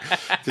radar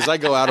because I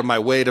go out of my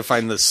way to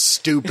find the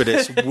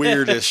stupidest,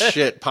 weirdest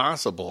shit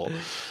possible.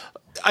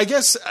 I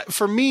guess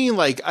for me,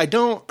 like,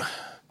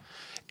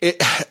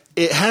 it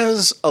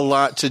has a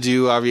lot to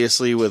do,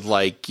 obviously, with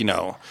like,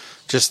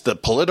 just the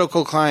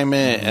political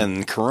climate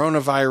and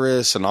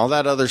coronavirus and all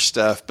that other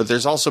stuff. But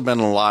there's also been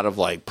a lot of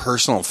like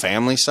personal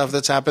family stuff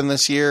that's happened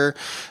this year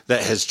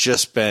that has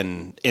just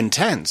been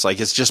intense. Like,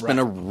 it's just been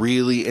a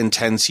really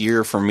intense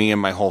year for me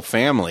and my whole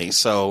family.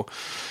 So,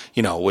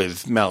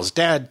 with Mel's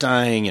dad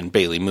dying and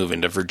Bailey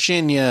moving to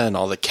Virginia and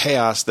all the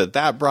chaos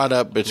that brought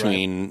up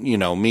between,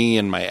 me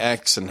and my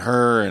ex and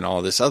her and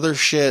all this other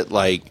shit,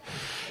 like,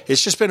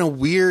 it's just been a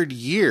weird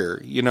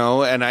year,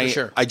 and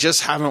I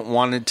just haven't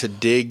wanted to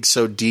dig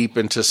so deep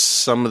into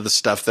some of the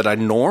stuff that I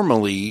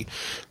normally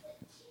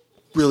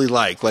really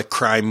like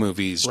crime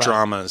movies,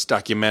 dramas,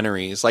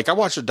 documentaries. Like, I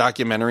watched a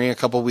documentary a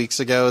couple weeks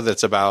ago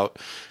that's about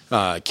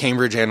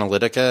Cambridge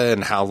Analytica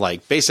and how,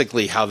 like,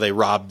 basically how they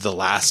robbed the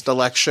last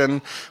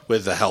election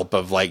with the help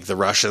of, like, the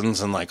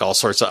Russians and, like, all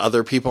sorts of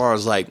other people. I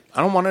was like,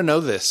 I don't want to know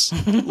this.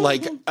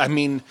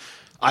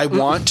 I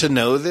want to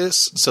know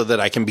this so that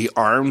I can be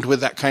armed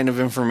with that kind of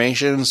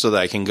information so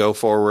that I can go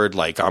forward,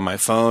 like, on my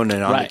phone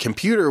and on the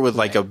computer with,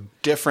 like, a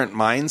different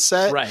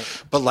mindset. Right.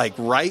 But, like,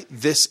 right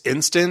this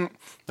instant,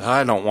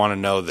 I don't want to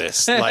know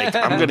this. Like,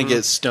 I'm going to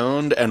get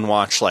stoned and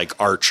watch, like,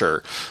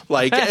 Archer.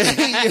 Like,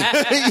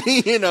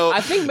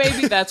 I think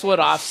maybe that's what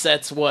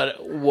offsets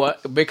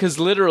what because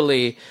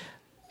literally,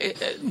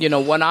 when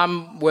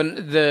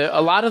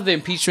a lot of the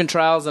impeachment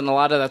trials and a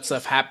lot of that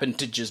stuff happened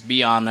to just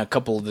be on a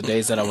couple of the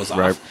days that I was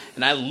off,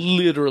 and I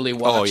literally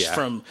watched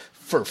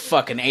for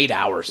fucking 8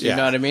 hours. You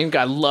know what I mean?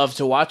 I love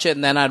to watch it,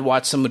 and then I'd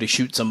watch somebody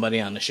shoot somebody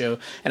on the show,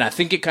 and I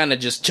think it kind of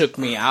just took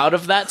me out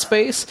of that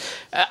space.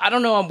 I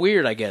don't know. I'm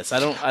weird, I guess.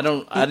 I've had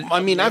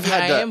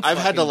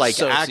to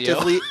like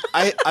actively.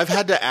 I've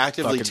had to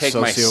actively take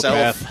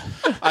myself.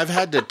 I've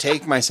had to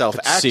take myself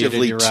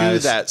actively to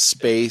that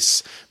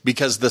space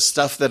because the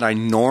stuff that I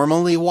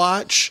normally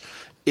watch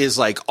is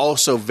like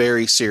also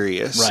very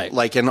serious, right?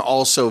 Like, and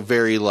also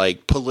very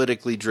like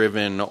politically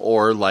driven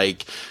or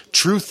like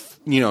truth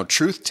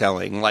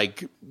telling,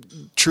 like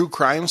true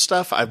crime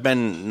stuff. I've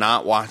been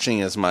not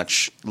watching as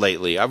much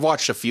lately. I've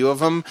watched a few of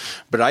them,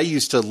 but I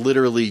used to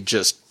literally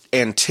just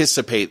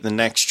anticipate the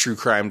next true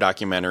crime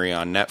documentary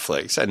on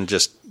Netflix and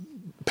just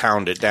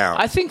pound it down.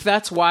 I think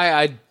that's why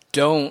I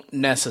don't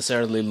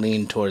necessarily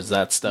lean towards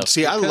that stuff.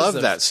 See, I love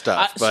that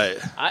stuff, but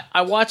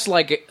I watch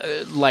like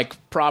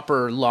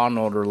proper Law and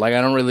Order. Like,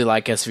 I don't really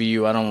like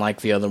SVU. I don't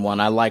like the other one.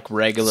 I like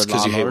regular Law and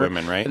Order. Because you hate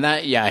women, right? And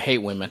I hate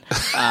women.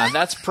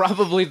 That's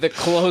probably the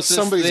closest.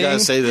 Somebody's got to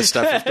say this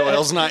stuff if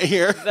Doyle's not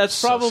here.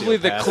 That's probably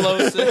the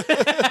closest.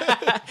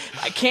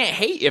 I can't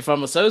hate if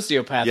I'm a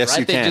sociopath, yes, right?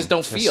 You They can. just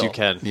don't feel. You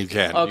can. You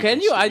can. Oh,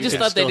 can you? I just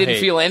thought they didn't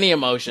feel any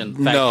emotion.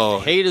 No.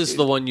 Hate is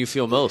the one you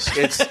feel most.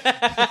 It's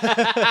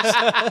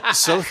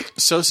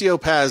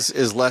sociopaths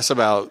is less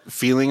about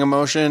feeling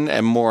emotion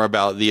and more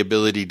about the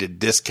ability to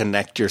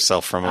disconnect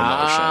yourself from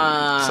emotion.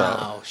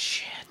 Oh,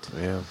 shit.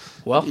 Yeah.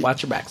 Well,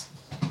 watch your backs.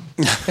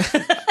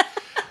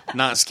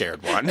 Not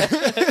scared one.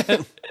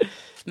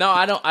 No,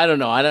 I don't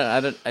know.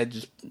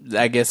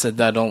 I guess I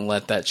don't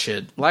let that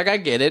shit. Like, I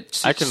get it.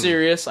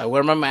 Serious. I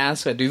wear my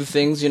mask. I do the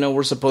things,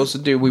 we're supposed to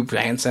do. We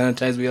hand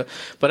sanitize.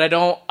 But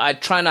I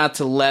try not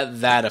to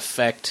let that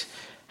affect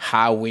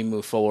how we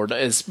move forward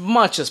as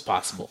much as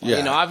possible.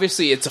 Yeah.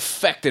 Obviously it's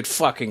affected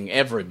fucking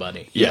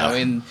everybody. Yeah.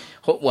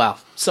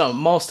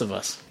 Most of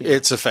us.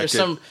 It's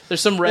affected.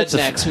 There's some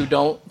rednecks who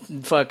don't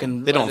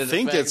fucking. They don't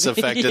think it's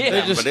affected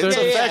them, but it's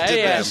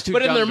affected them.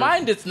 But in their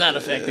mind, it's not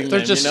affecting them.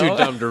 They're just too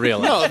dumb to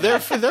realize. No, they're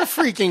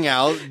freaking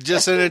out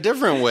just in a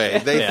different way.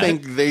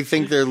 They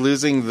think they're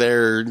losing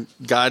their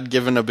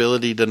God-given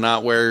ability to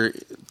not wear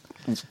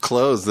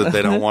clothes that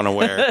they don't want to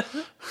wear.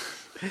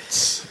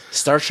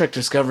 Star Trek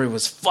Discovery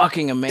was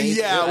fucking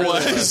amazing. Yeah, it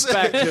was.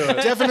 Back to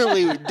it.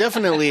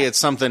 Definitely, it's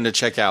something to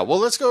check out. Well,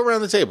 let's go around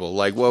the table.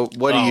 Like, what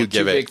do you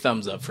give it? Big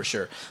thumbs up for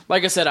sure.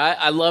 Like I said,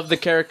 I love the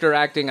character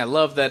acting. I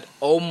love that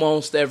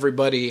almost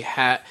everybody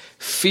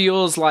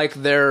feels like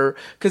they're...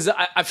 Because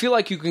I feel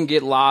like you can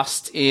get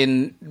lost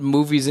in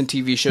movies and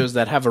TV shows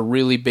that have a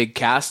really big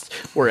cast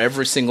where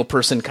every single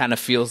person kind of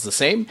feels the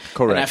same.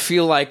 Correct. And I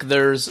feel like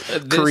there's...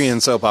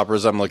 Korean soap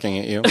operas, I'm looking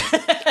at you.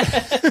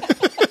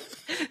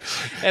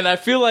 And I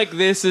feel like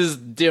this is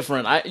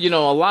different. A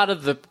lot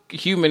of the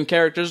human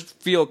characters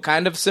feel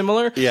kind of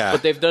similar. Yeah.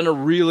 But they've done a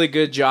really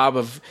good job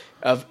of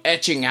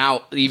etching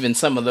out even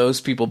some of those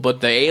people.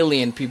 But the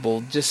alien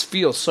people just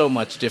feel so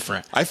much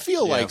different. I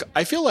feel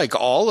like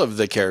all of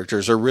the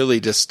characters are really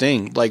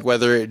distinct. Like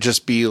whether it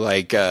just be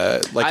like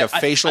a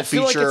facial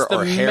feature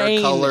or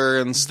hair color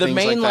and things like that.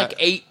 The main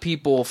 8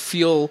 people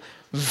feel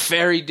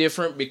very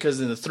different because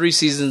in the 3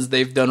 seasons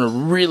they've done a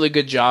really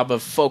good job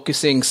of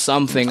focusing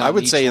something on I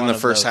would say in the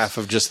first those. half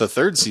of just the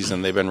 3rd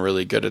season they've been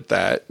really good at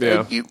that.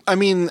 Yeah.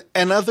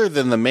 And other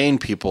than the main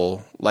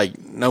people, like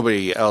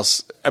nobody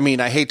else, I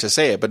hate to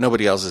say it, but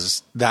nobody else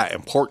is that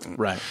important.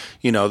 Right.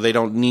 They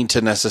don't need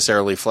to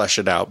necessarily flesh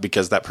it out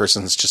because that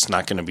person's just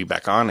not going to be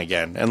back on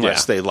again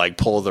unless they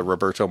pull the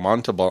Roberto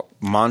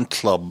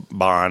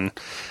Montalban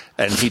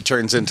and he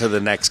turns into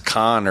the next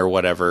Khan or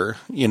whatever,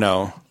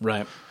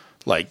 Right.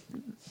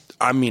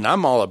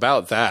 I'm all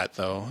about that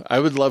though. I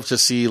would love to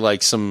see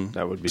some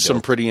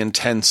pretty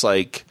intense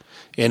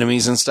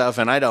enemies and stuff.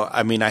 And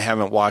I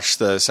haven't watched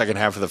the second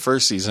half of the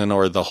first season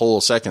or the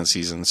whole second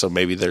season, so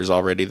maybe there's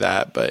already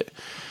that. But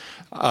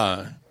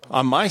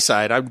on my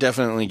side, I'd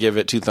definitely give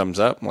it 2 thumbs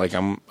up.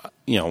 Mel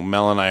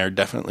and I are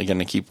definitely going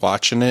to keep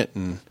watching it,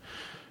 and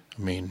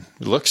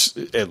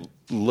it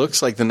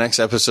looks like the next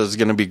episode is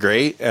going to be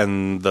great,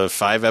 and the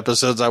 5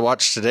 episodes I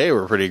watched today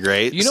were pretty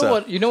great. You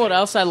know what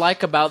else I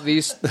like about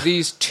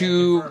these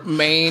 2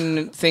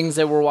 main things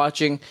that we're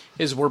watching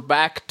is we're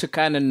back to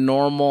kind of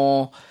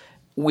normal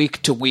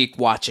week to week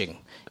watching.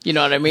 You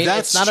know what I mean?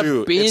 That's it's not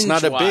true. a binge. It's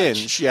not a watch.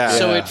 binge. Yeah.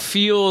 So it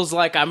feels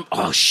like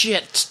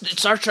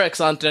Star Trek's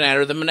on tonight,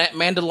 or The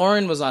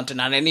Mandalorian was on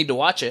tonight. I need to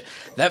watch it.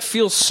 That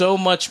feels so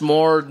much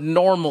more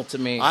normal to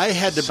me. I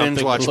had to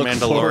binge watch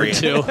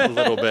Mandalorian a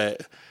little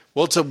bit.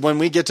 Well, when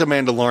we get to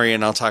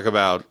Mandalorian, I'll talk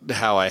about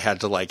how I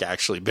had to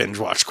actually binge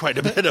watch quite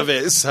a bit of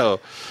it. So,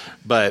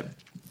 but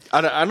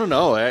I don't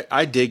know.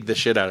 I dig the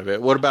shit out of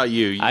it. What about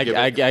you?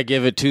 I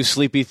give it 2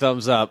 sleepy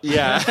thumbs up.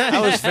 Yeah.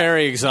 I was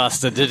very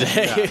exhausted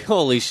today. Yeah.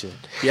 Holy shit.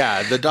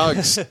 Yeah, the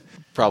dogs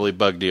probably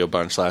bugged you a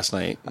bunch last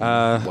night.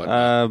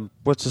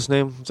 What's his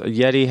name?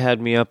 Yeti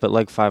had me up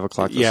at 5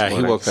 o'clock this morning.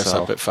 He woke us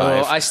up at 5.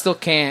 Well, I still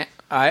can't.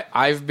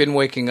 I've been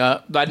waking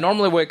up. I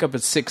normally wake up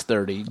at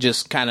 6:30,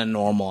 just kind of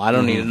normal. I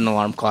don't need an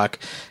alarm clock.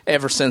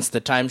 Ever since the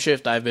time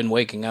shift, I've been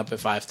waking up at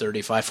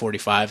 5:30,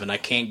 5:45, and I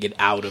can't get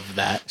out of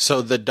that.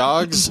 So the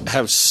dogs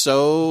have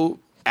so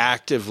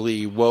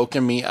actively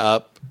woken me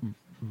up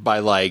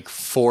by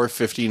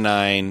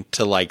 4:59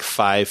 to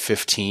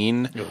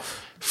 5:15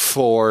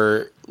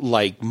 for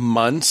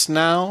months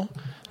now,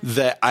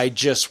 that I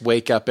just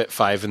wake up at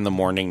 5 in the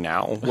morning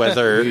now,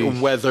 whether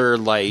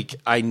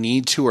I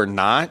need to or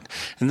not.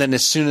 And then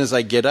as soon as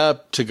I get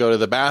up to go to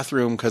the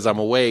bathroom because I'm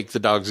awake, the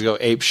dogs go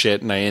ape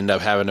shit, and I end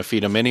up having to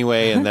feed them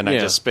anyway. And then I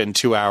just spend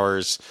 2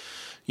 hours,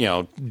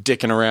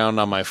 dicking around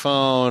on my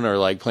phone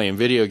or playing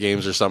video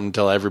games or something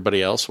until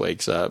everybody else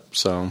wakes up.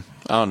 So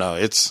I don't know.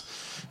 It's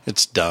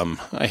dumb.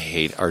 I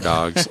hate our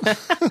dogs.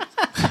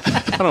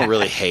 I don't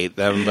really hate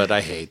them, but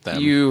I hate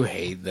them. You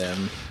hate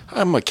them.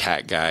 I'm a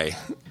cat guy.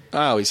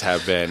 I always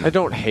have been. I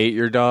don't hate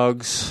your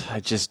dogs. I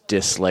just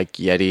dislike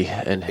Yeti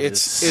and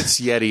his... It's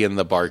Yeti and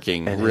the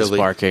barking, and really. his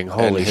barking.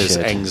 Holy and his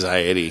shit.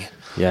 anxiety.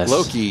 Yes.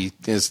 Loki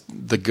is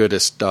the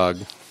goodest dog.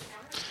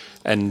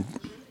 And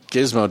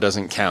Gizmo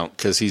doesn't count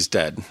because he's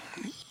dead.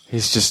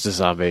 He's just a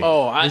zombie.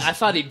 Oh, I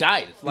thought he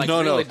died. Like,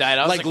 really died.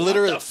 I was like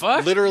literally, what the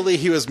fuck? literally,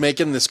 he was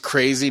making this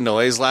crazy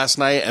noise last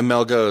night, and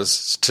Mel goes,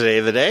 "Is today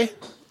the day?"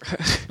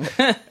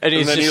 And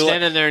he's then just he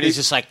standing there, and he's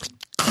just like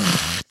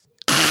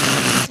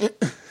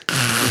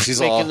She's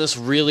making this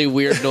really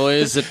weird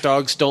noise that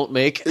dogs don't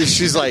make.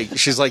 She's like,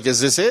 "Is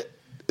this it?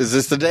 Is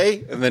this the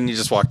day?" And then he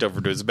just walked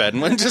over to his bed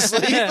and went to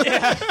sleep.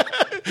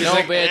 No,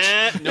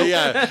 bitch. Nope.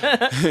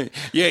 Yeah,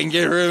 you ain't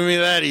getting rid of me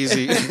that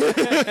easy.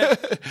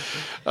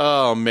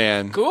 Oh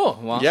man, Cool.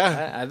 Well,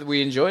 Yeah.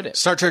 we enjoyed it.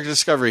 Star Trek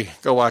Discovery,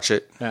 go watch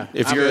it. Yeah.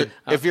 If you're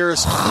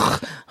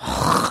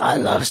I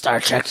love Star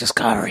Trek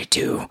Discovery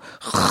too.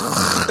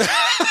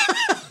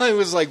 I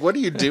was like, what are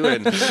you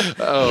doing?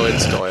 Oh,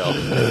 it's Doyle.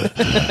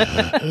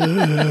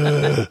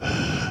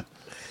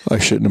 I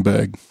shit in a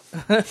bag.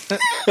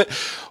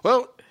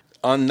 Well,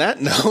 on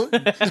that note,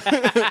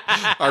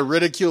 our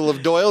ridicule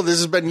of Doyle, this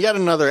has been yet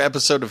another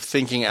episode of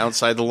Thinking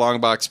Outside the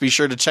Long Box. Be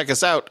sure to check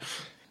us out.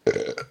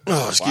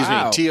 Oh, excuse me.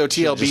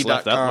 TOTLB.com. Just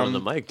left that one on the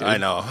mic, dude. I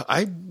know.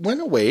 I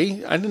went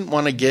away. I didn't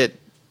want to get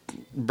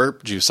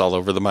burp juice all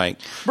over the mic.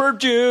 Burp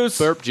juice.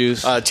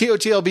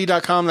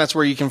 TOTLB.com. That's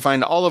where you can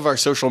find all of our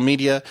social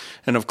media.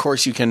 And of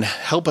course, you can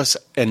help us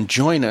and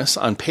join us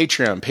on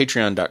Patreon,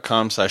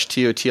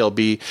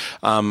 patreon.com/TOTLB.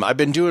 I've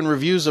been doing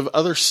reviews of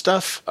other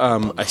stuff.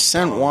 I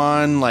sent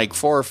one, like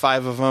 4 or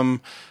 5 of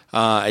them.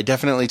 I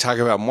definitely talk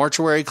about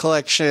Mortuary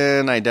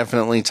Collection. I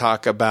definitely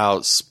talk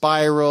about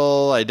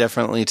Spiral. I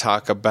definitely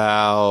talk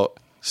about...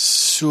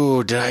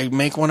 So, did I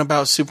make one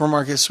about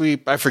Supermarket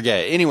Sweep? I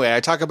forget. Anyway,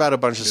 I talk about a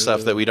bunch of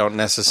stuff that we don't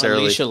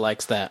necessarily... Alicia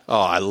likes that. Oh,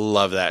 I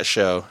love that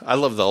show. I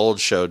love the old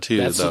show,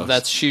 too, though.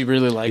 She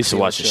really likes it. Used to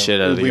watch the shit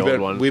out of the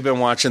old one. We've been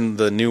watching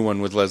the new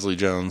one with Leslie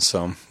Jones,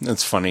 so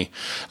it's funny.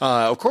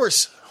 Of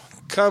course,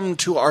 come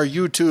to our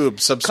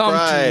YouTube. Subscribe.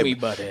 Come to me,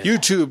 buddy.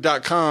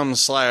 YouTube.com/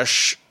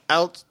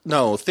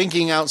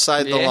 Thinking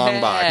Outside the Long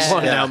Box. Come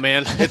on now,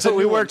 man.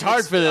 We worked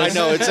hard for this. I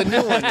know, it's a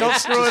new one. Don't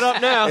screw it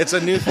up now. It's a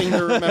new thing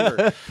to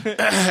remember.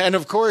 And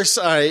of course,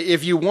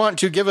 if you want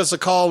to give us a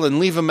call and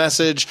leave a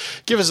message,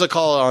 give us a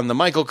call on the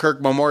Michael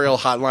Kirk Memorial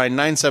Hotline,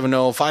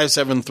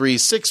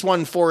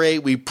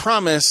 970-573-6148. We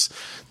promise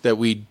that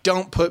we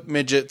don't put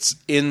midgets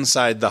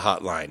inside the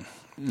hotline.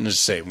 I'm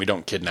just saying, we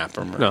don't kidnap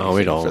them. No,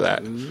 we don't. For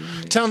that.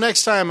 Till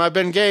next time, I've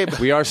been Gabe.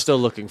 We are still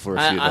looking for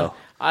a few, though.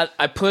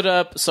 I put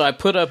up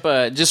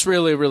just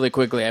really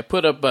quickly. I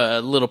put up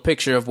a little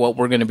picture of what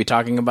we're going to be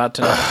talking about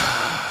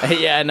tonight.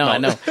 Yeah, I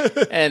know.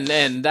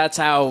 And that's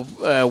how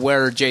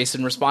where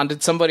Jason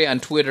responded. Somebody on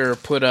Twitter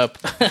put up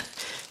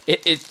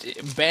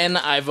Ben.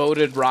 I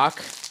voted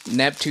Rock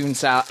Neptune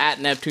Salad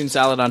at Neptune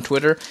Salad on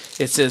Twitter.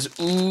 It says,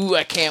 "Ooh,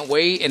 I can't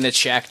wait," and it's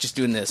Shaq just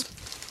doing this.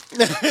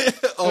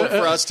 Oh,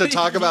 for us to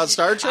talk about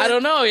Star Trek? I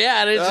don't know.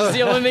 Yeah, it's just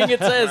the only thing it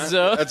says.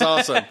 So that's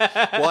awesome.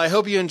 Well, I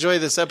hope you enjoy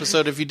this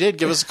episode. If you did,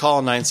 give us a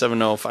call,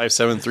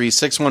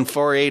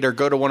 970-573-6148, or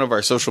go to one of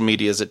our social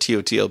medias at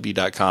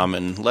TOTLB.com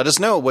and let us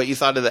know what you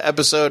thought of the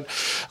episode.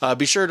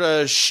 Be sure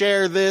to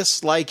share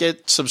this, like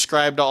it,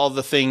 subscribe to all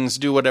the things,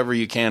 do whatever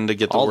you can to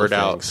get the word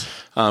out.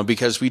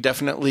 Because we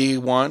definitely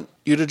want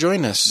you to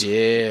join us.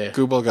 Yeah.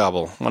 Gooble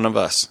Gobble, one of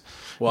us.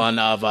 One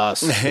of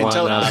us. One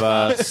of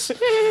us.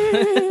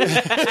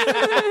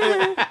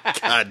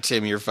 God,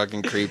 Tim, you're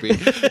fucking creepy.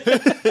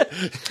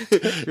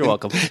 You're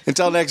welcome.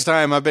 Until next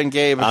time, I've been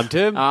Gabe. I'm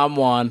Tim. I'm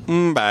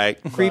Juan. Bye.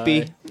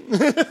 Creepy.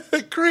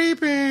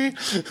 Creepy.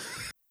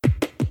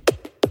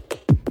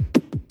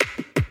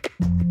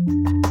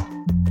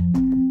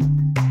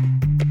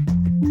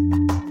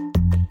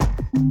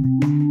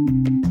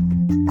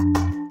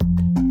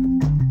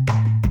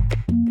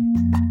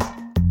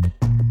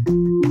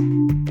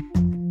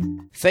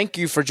 Thank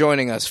you for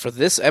joining us for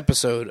this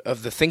episode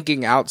of the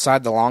Thinking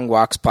Outside the Long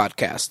Box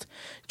podcast.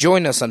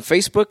 Join us on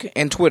Facebook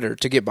and Twitter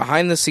to get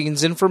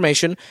behind-the-scenes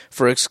information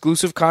for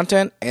exclusive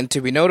content and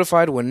to be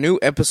notified when new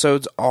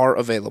episodes are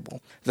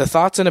available. The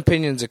thoughts and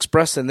opinions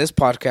expressed in this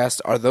podcast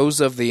are those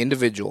of the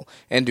individual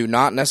and do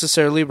not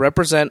necessarily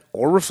represent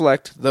or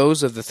reflect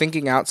those of the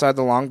Thinking Outside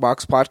the Long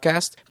Box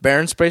podcast,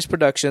 Barren Space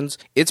Productions,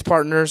 its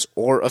partners,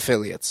 or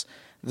affiliates.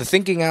 The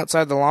Thinking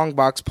Outside the Long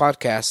Box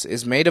podcast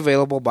is made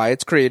available by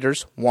its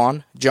creators,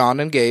 Juan, John,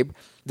 and Gabe.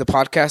 The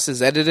podcast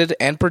is edited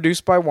and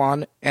produced by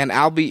Juan, and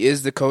Albie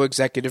is the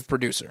co-executive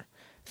producer.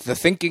 The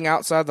Thinking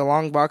Outside the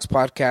Long Box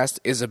podcast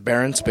is a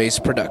Barren Space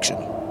production.